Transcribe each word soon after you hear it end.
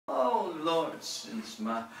Lord, since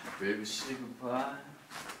my baby said goodbye.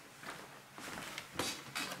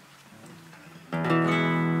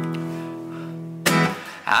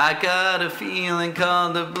 I got a feeling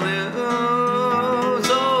called the blues.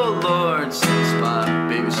 Oh Lord, since my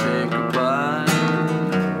baby said goodbye.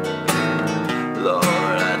 Lord,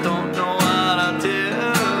 I don't know what I'll do.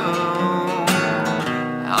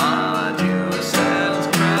 All I do is sit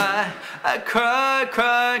and cry. I cry,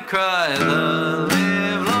 cry, cry the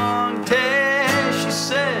live long day she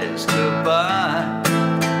says goodbye.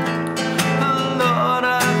 Lord,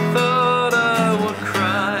 I thought I would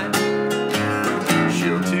cry.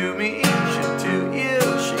 She'll do me, she'll do you.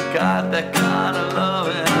 She got that kind of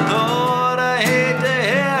loving. Lord, I hate to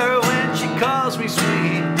hear her when she calls me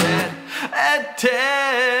sweet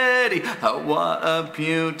Daddy. Oh, what a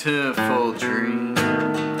beautiful dream.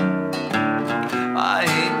 I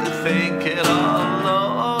hate to think it all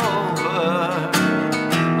over.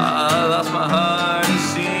 I lost my heart, it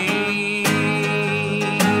seems.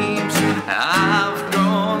 I've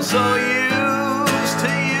grown so used to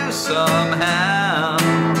you somehow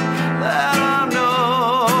that I'm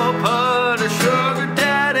no but a sugar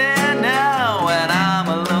daddy now. And I'm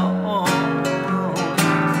alone.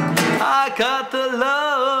 I got the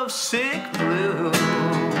lovesick blues.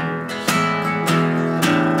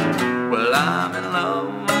 Well, I'm in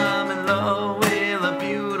love with a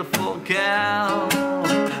beautiful gal.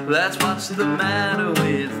 That's what's the matter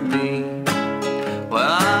with me. Well,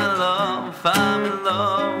 I'm in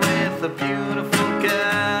love with a beautiful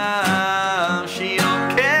gal. She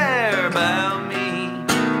don't care about me.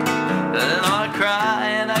 And I cry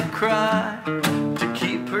and I cry to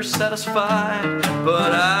keep her satisfied,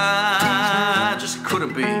 but I just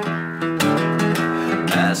couldn't be.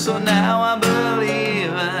 And so now I'm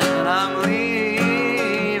believing I'm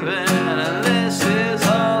leaving, and this is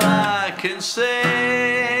all I can say.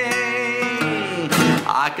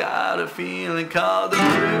 I got a feeling called the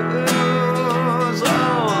blues.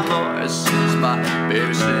 Oh Lord, since my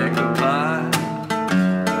baby said goodbye.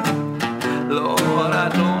 Lord, I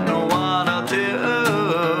don't know what I'll do.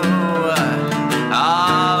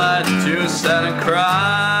 All I do is sit and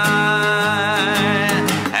cry.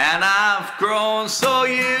 And I've grown so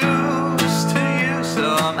used to you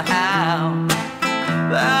somehow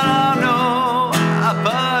that I know I'm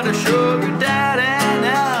but a sugar daddy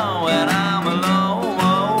now. And I'm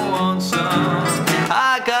alone, so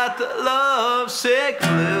I got the lovesick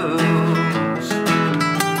blues.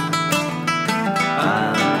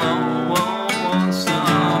 I'm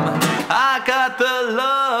lonesome. I got the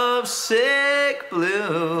lovesick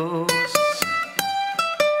blues.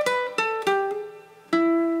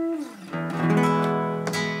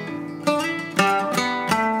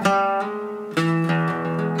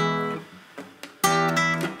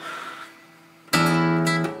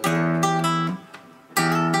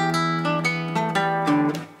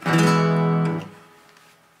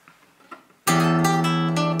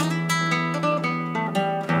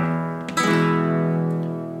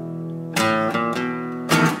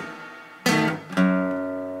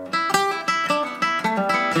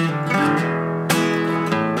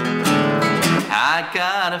 I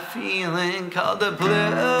got a feeling called the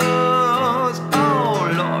blues. Oh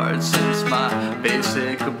Lord, since my baby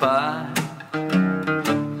said goodbye.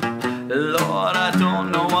 Lord, I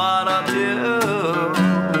don't know what I'll do.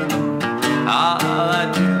 All I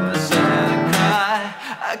do is sit and cry.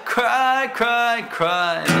 I cry, cry,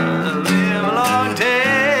 cry the live long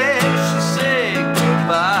day she said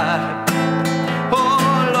goodbye. Oh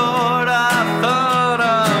Lord, I thought I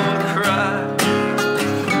would cry.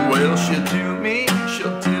 Well, she'll do me,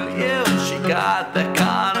 she'll do you. She got that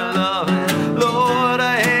kind of loving. Lord,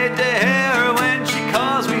 I hate to hear her when she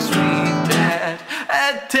calls me sweet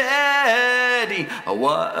Daddy. Oh,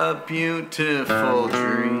 what a beautiful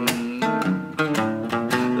dream.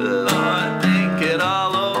 Lord, think it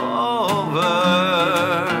all over.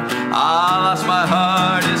 I lost my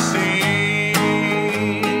heart, it seems.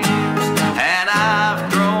 And I've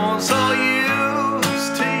grown so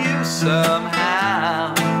used to you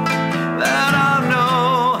somehow that I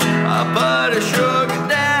know I'm but a sugar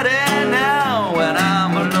daddy now. And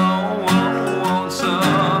I'm alone, so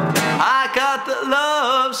I got the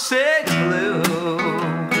lovesick blues.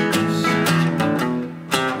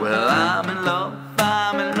 Well, I'm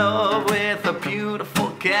in love with a beautiful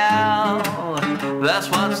gal. That's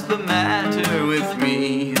what's the matter with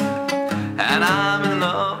me. And I'm in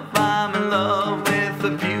love with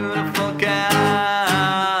a beautiful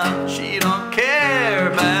gal. She don't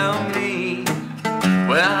care about me.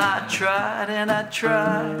 Well, I tried and I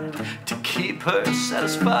tried to keep her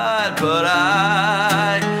satisfied, but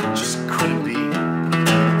I just couldn't be.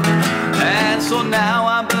 And So now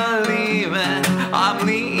I'm believing, I'm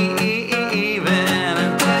leaving,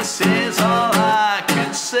 and this is all I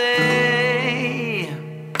can say.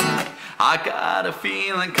 I got a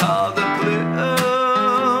feeling called the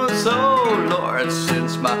blues. Oh Lord,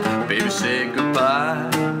 since my baby said goodbye,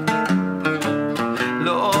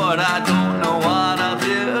 Lord, I don't know what I'll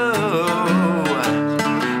do.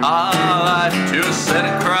 All I do is sit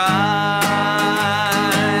and cry,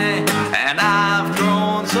 and I've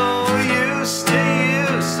grown so used to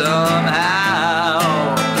you somehow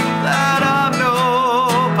that I'm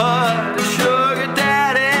nobody's sugar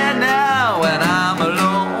daddy now, and I'm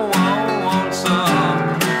lonesome.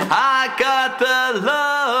 I got the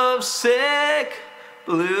lovesick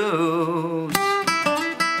blues.